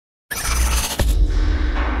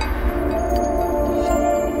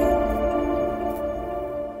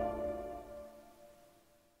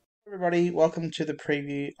everybody, welcome to the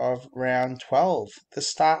preview of round 12, the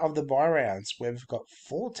start of the bye rounds. We've got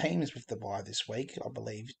 4 teams with the bye this week, I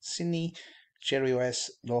believe. Sydney, GWS,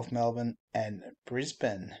 North Melbourne and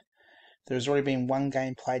Brisbane. There's already been one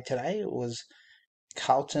game played today. It was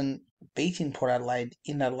Carlton beating Port Adelaide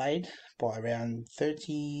in Adelaide by around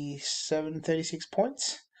 36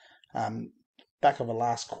 points. Back of a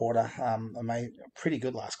last quarter, a pretty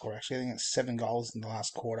good last quarter actually. I think it's 7 goals in the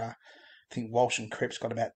last quarter. I think Walsh and Cripps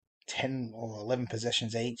got about 10 or 11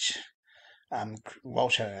 possessions each.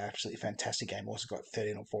 Walsh had an absolutely fantastic game. Also got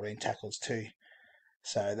 13 or 14 tackles too.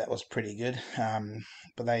 So that was pretty good.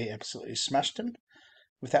 But they absolutely smashed them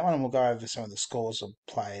with that one. And we'll go over some of the scores of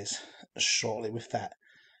players shortly with that.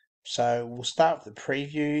 So we'll start with the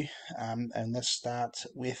preview. And let's start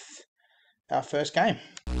with our first game.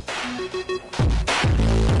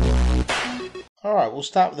 Alright, we'll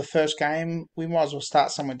start with the first game. We might as well start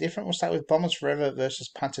somewhere different. We'll start with Bombers Forever versus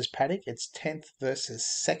Punters Paddock. It's 10th versus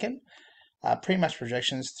 2nd. Pre-match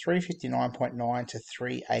projections 359.9 to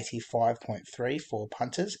 385.3 for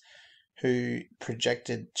Punters, who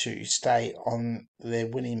projected to stay on their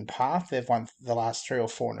winning path. They've won the last 3 or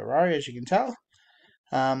 4 in a row, as you can tell.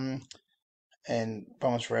 And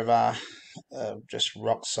Bombers Forever just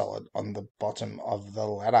rock solid on the bottom of the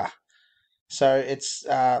ladder. So it's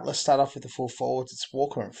let's start off with the full forwards. It's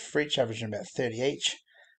Walker and Fritsch averaging about 30 each.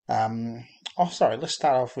 Let's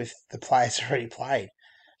start off with the players already played.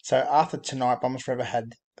 So after tonight, Bombers Forever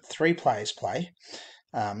had 3 players play,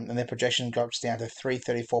 and their projection drops down to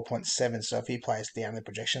 334.7. So a few players down their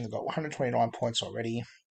projection. They've got 129 points already.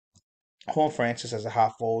 Horn Francis as a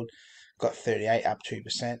half forward got 38, up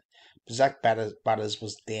 2%. Zach Butters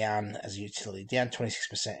was down as a utility, down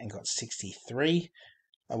 26% and got 63.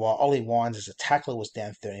 While Ollie Wines as a tackler was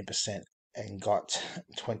down 13% and got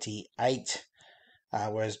 28,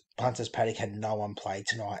 whereas Punters Paddock had no one play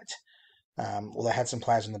tonight. Well, they had some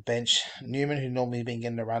players on the bench. Newman, who normally been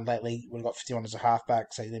getting a run lately, would have got 51 as a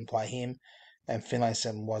halfback, so he didn't play him. And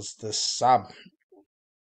Finlayson was the sub.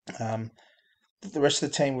 The rest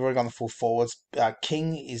of the team, we've already gone the full forwards.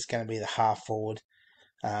 King is going to be the half forward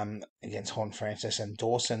against Horn Francis, and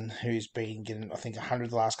Dawson, who's been getting, I think,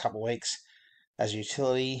 100 the last couple of weeks as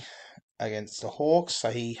utility against the Hawks, so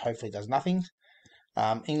he hopefully does nothing.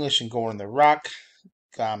 English and Gorn in the ruck.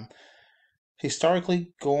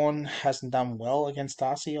 Historically, Gorn hasn't done well against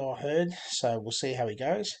Darcy, I heard, so we'll see how he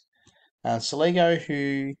goes. Saligo,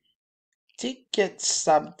 who did get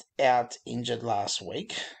subbed out injured last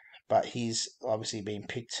week, but he's obviously been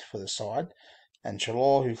picked for the side. And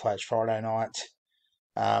Trelaw, who plays Friday night.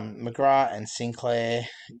 McGrath and Sinclair.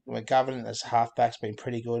 McGovern as halfback's been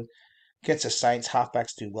pretty good. Against the Saints,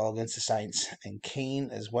 halfbacks do well against the Saints, and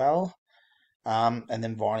Keane as well. And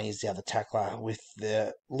then Viney is the other tackler. With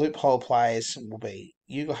the loophole players will be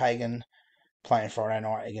Hugo Hagen playing Friday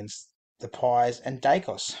night against the Pies, and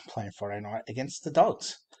Dacos playing Friday night against the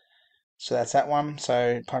Dogs. So that's that one.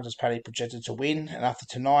 So Punters Paddy projected to win, and after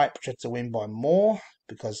tonight, projected to win by more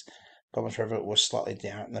because Bombers Forever was slightly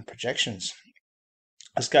down in the projections.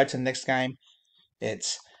 Let's go to the next game.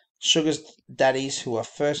 It's Sugar's Daddies, who are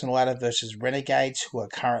first in the ladder, versus Renegades, who are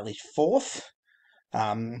currently 4th.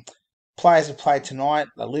 Players have played tonight,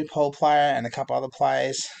 a loophole player and a couple other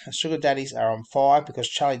players. Sugar Daddies are on 5 because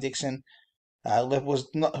Charlie Dixon was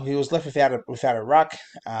left without a ruck.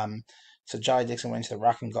 So Charlie Dixon went to the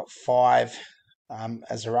ruck and got 5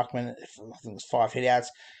 as a ruckman. I think it was 5 hitouts.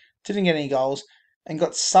 Didn't get any goals and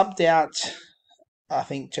got subbed out, I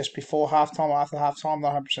think, just before halftime or after halftime,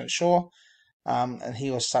 not 100% sure. And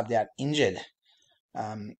he was subbed out injured.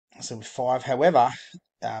 So with 5. However,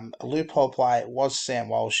 a loophole player was Sam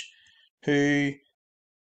Walsh, who,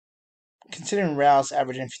 considering Rouse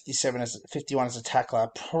averaging 51 as a tackler,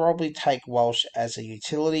 probably take Walsh as a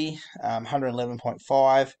utility,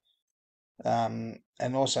 111.5.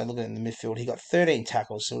 And also looking in the midfield, he got 13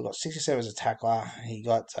 tackles, so he got 67 as a tackler. He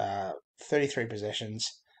got 33 possessions,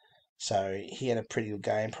 so he had a pretty good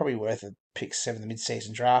game. Probably worth a pick 7 in the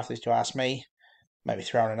mid-season draft, if you ask me. Maybe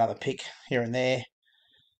throw in another pick here and there.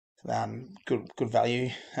 Good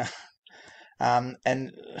value.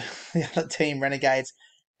 And the other team, Renegades,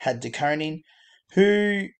 had DeConing,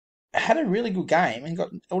 who had a really good game and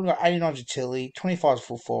got 89 utility, 25 as a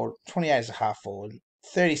full forward, 28 as a half forward,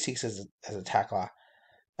 36 as a tackler,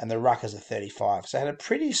 and the ruck as a 35. So had a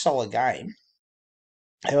pretty solid game.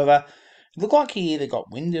 However, it looked like he either got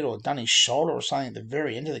winded or done his shoulder or something at the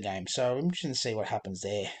very end of the game. So I'm interested to see what happens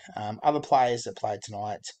there. Other players that played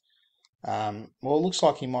tonight. Well, it looks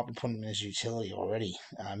like he might be putting him as utility already.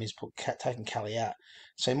 He's taking Kelly out.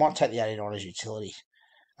 So he might take the 89 as utility.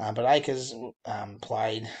 But Akers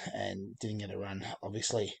played and didn't get a run,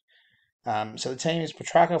 obviously. So the team is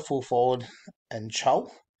Petrarca full forward and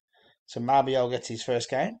Chol. So Marbiel gets his first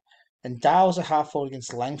game. And Dale's a half forward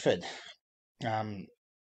against Langford.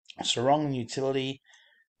 Sarong and utility.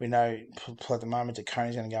 We know at the moment that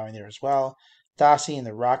Coney's going to go in there as well. Darcy in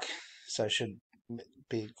the ruck, so should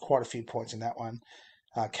be quite a few points in that one.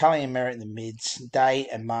 Cully and Merritt in the mids. Day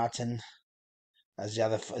and Martin as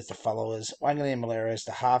the followers. Wangley and Malera as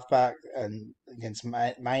the halfback and against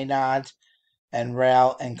Maynard, and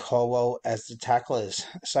Rowell and Colwell as the tacklers.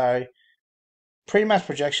 So pre-match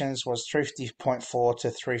projections was 350.4 to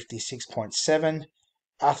 356.7.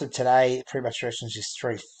 After today, pre-match projections is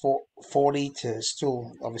 340 to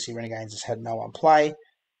still, obviously, Renegades has had no one play.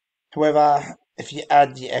 However, if you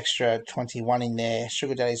add the extra 21 in there,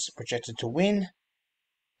 Sugar Daddy's projected to win.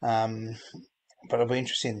 But it'll be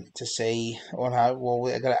interesting to see. Or no, well,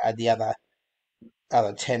 we're going to add the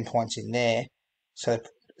other 10 points in there. So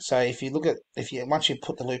if you look at once you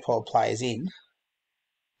put the loophole players in,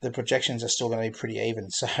 the projections are still going to be pretty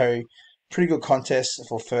even. So pretty good contest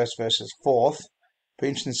for first versus fourth. Be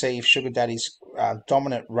interesting to see if Sugar Daddy's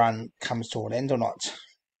dominant run comes to an end or not.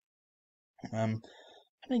 How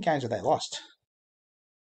many games have they lost?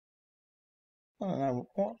 I don't know.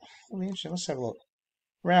 What will be interesting. Let's have a look.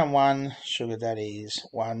 Round 1, Sugar Daddies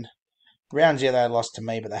won. Round 0, they lost to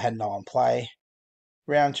me, but they had no one play.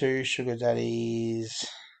 Round 2, Sugar Daddies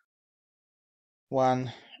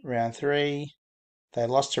won. Round 3, they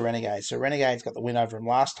lost to Renegades. So Renegades got the win over them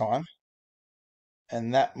last time.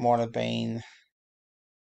 And that might have been...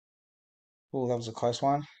 Oh, that was a close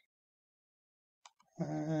one.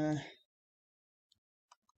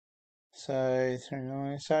 So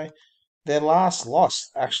their last loss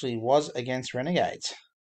actually was against Renegades.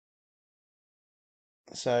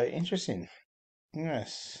 So interesting.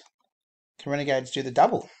 Yes. Can Renegades do the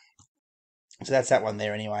double? So that's that one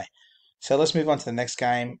there anyway. So let's move on to the next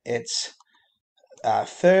game. It's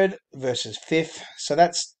third versus fifth. So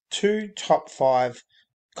that's 2 top 5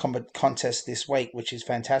 contests this week, which is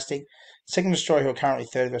fantastic. Second Destroyer, who are currently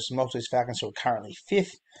third, versus Maltese Falcons, who are currently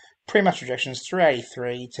fifth. Pre-match projections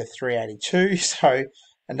 383 to 382. So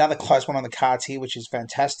another close one on the cards here, which is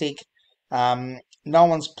fantastic. No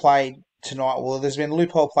one's played tonight. Well, there's been a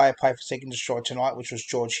loophole player play for Second Destroyer tonight, which was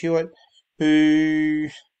George Hewitt, who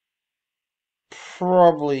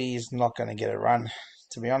probably is not going to get a run,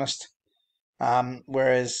 to be honest.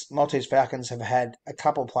 Whereas Maltese Falcons have had a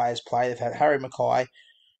couple of players play. They've had Harry Mackay,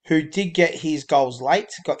 who did get his goals late,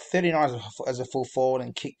 got 39 as a full forward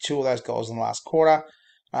and kicked 2 of those goals in the last quarter.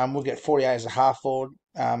 We'll get 48 as a half forward,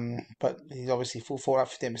 but he's obviously full forward up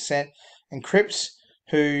 15%. And Cripps,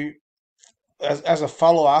 who, as a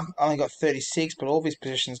follower, only got 36, but all of his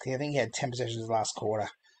positions, I think he had 10 possessions in the last quarter.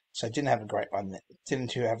 So didn't have a great one.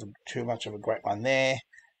 Didn't have too much of a great one there.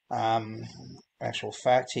 Actual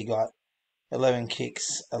fact, he got 11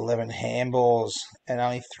 kicks, 11 handballs, and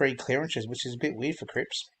only 3 clearances, which is a bit weird for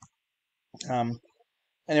Cripps.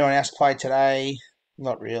 Anyone else played today?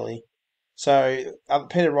 Not really. So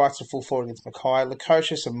Peter Wright's a full forward against Mackay.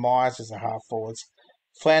 Lukosius and Myers as the half forwards.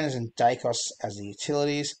 Flanders and Dacos as the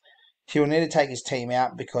utilities. He will need to take his team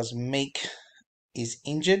out because Meek is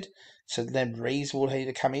injured. So Ned Reeves will need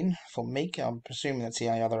to come in for Meek. I'm presuming that's the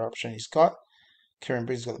only other option he's got. Kieran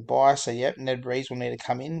Briggs got the bye, so yep, Ned Reeves will need to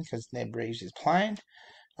come in because Ned Reeves is playing.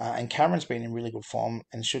 And Cameron's been in really good form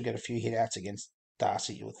and should get a few hit-outs against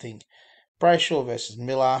Darcy, you would think. Brayshaw versus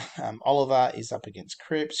Miller. Oliver is up against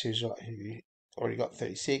Cripps, who already got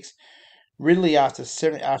 36. Ridley, after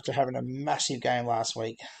having a massive game last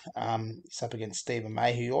week, is up against Stephen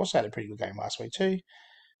May, who also had a pretty good game last week too.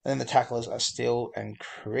 And then the tacklers are Still and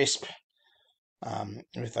Crisp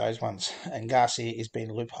with those ones. And Garcia is being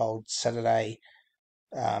loopholed Saturday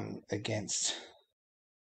against...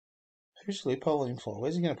 Who's loopholing for?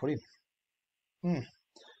 Where's he going to put him?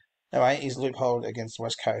 Anyway, he's loopholed against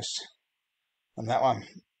West Coast on that one.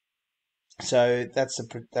 So that's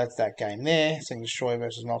that game there. Second Destroyer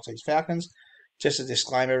versus Maltese Falcons. Just a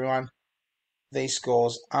disclaimer, everyone. These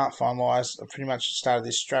scores aren't finalised. I pretty much started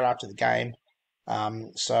this straight after the game.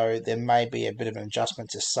 So there may be a bit of an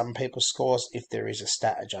adjustment to some people's scores if there is a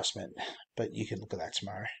stat adjustment. But you can look at that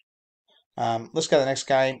tomorrow. Let's go to the next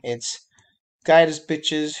game. It's Gators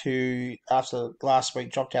Bitches, who after last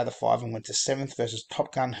week dropped out of the 5 and went to 7th, versus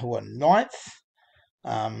Top Gun, who are 9th.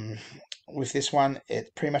 With this one,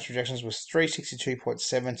 pre-match projections was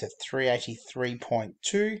 362.7 to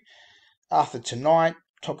 383.2. After tonight,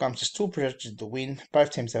 Top Guns are still projected to win.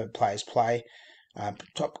 Both teams have players play.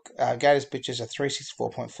 Gators Bitches are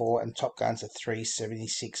 364.4 and Top Guns are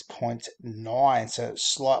 376.9. So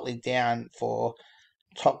slightly down for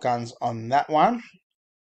Top Guns on that one.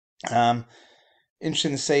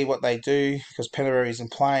 Interesting to see what they do because Pennybury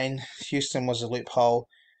isn't playing. Houston was a loophole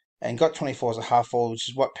and got 24 as a half forward, which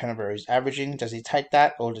is what Pennybury's averaging. Does he take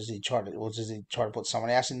that, or does he try to put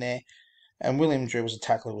someone else in there? And William Drew was a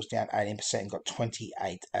tackler, was down 18% and got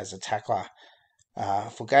 28 as a tackler.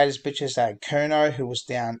 For Gators bitches, they had Kerno, who was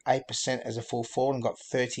down 8% as a full forward and got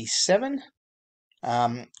 37.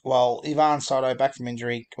 While Ivan Soto, back from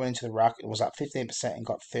injury, went into the ruck, it was up 15% and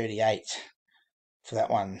got 38 for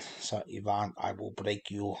that one. So, Ivan, I will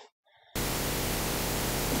break you.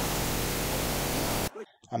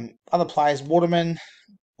 Other players, Waterman,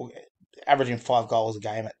 averaging 5 goals a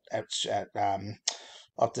game at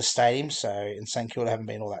the stadium. So, in St Kilda haven't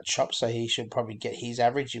been all that chopped, so he should probably get his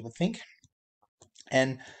average, you would think.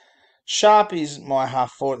 And Sharp is my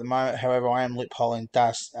half forward at the moment. However, I am loopholing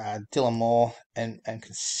Dylan Moore and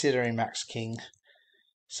considering Max King.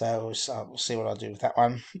 So we'll see what I'll do with that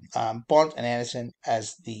one. Bont and Anderson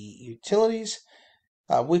as the utilities.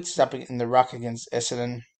 Witts is up in the ruck against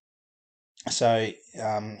Essendon. So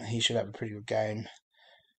he should have a pretty good game.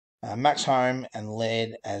 Max Home and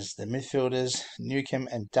Laird as the midfielders. Newcomb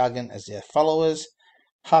and Duggan as their followers.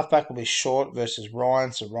 Halfback will be Short versus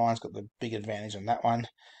Ryan. So Ryan's got the big advantage on that one.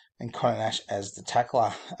 And Connor Nash as the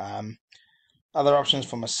tackler. Other options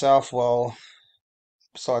for myself, well,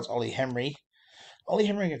 besides Ollie Henry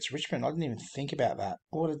against Richmond, I didn't even think about that.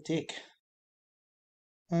 What a dick.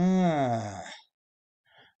 Maybe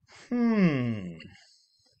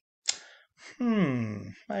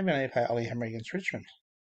I need to play Ollie Henry against Richmond.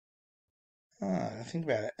 Think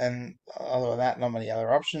about it. And other than that, not many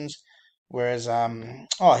other options. Whereas,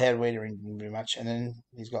 Head Weeder didn't do much. And then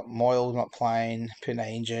he's got Moyle not playing,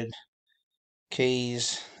 Pinay injured,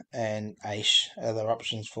 Keys, and Aish, other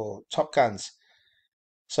options for Top Guns.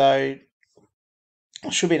 So,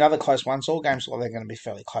 should be another close one. So all games they're going to be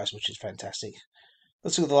fairly close, which is fantastic.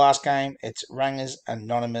 Let's look at the last game. It's Rangers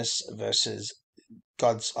Anonymous versus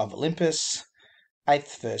Gods of Olympus.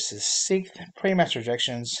 8th versus 6th. Pre-match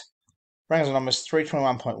rejections. Rangers Anonymous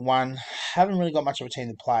 321.1. Haven't really got much of a team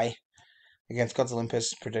to play against Gods of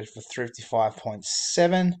Olympus. Predicted for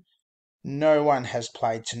 355.7. No one has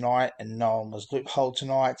played tonight and no one was loophole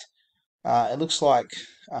tonight. It looks like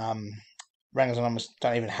Rangers Anonymous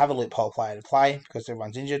don't even have a loophole player to play because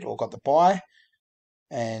everyone's injured or got the bye.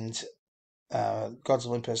 And Gods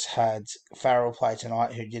Olympus had Farrell play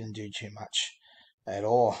tonight who didn't do too much at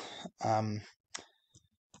all.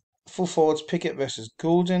 Full forwards, Pickett versus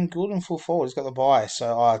Goulden. Goulden full forward, he's got the bye.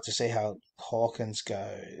 So I have to see how Hawkins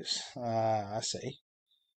goes. I see.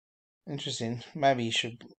 Interesting. Maybe you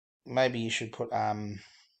should put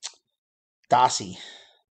Darcy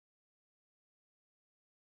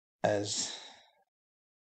as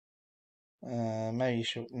maybe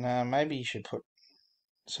you should put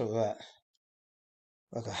sort of that,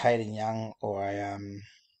 like a Hayden Young or a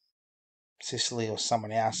Sicily or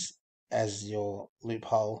someone else as your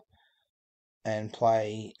loophole and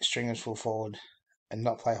play Stringers full forward and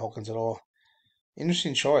not play Hawkins at all.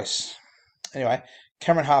 Interesting choice. Anyway,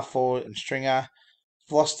 Cameron half forward and Stringer,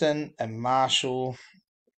 Vlosten and Marshall.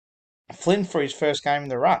 Flynn for his first game in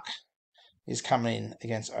the ruck is coming in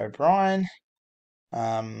against O'Brien.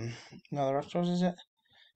 No other options, is it?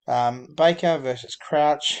 Baker versus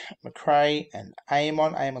Crouch, McRae and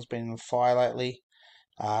Amon. Amon's been on fire lately.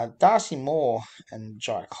 Darcy Moore and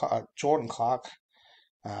Jordan Clark.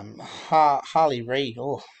 Harley Reid.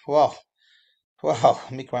 Oh, well,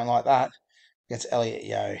 Mick won't like that. Against Elliot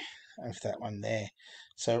Yeo and for that one there.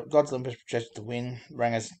 So God's Olympus projected to win.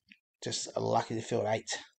 Rangers just lucky to field 8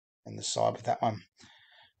 in the side with that one.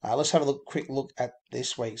 Let's have a quick look at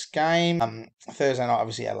this week's game. Thursday night,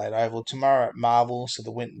 obviously Adelaide Oval. Tomorrow at Marvel, so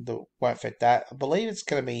the wind won't affect that. I believe it's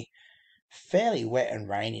going to be fairly wet and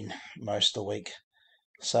raining most of the week.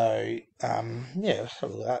 So, yeah, let's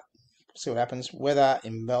have a look at that. See what happens. Weather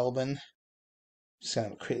in Melbourne. Just going to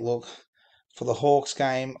have a quick look. For the Hawks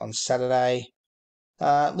game on Saturday,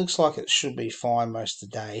 looks like it should be fine most of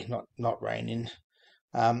the day, not raining.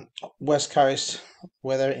 West Coast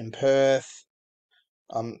weather in Perth.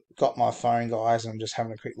 Got my phone, guys, and I'm just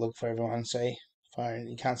having a quick look for everyone. See, phone,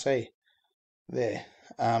 you can't see there.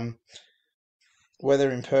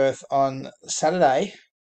 Weather in Perth on Saturday.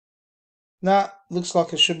 Looks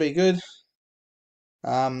like it should be good.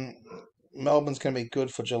 Melbourne's going to be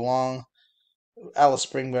good for Geelong. Alice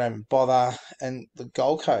Spring, we don't even bother. And the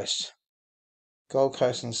Gold Coast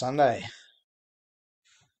on Sunday.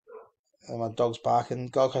 My dog's barking.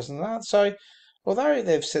 Gold Coast and that. So, although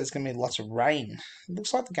they've said it's going to be lots of rain, it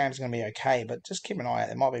looks like the game's going to be okay, but just keep an eye out.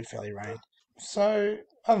 It might be fairly rain. So,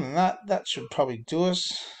 other than that, that should probably do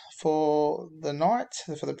us for the night,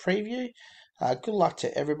 for the preview. Good luck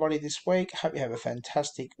to everybody this week. Hope you have a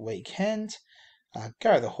fantastic weekend.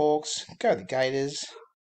 Go the Hawks, go the Gators,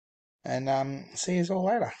 and see you all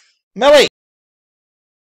later. Melly!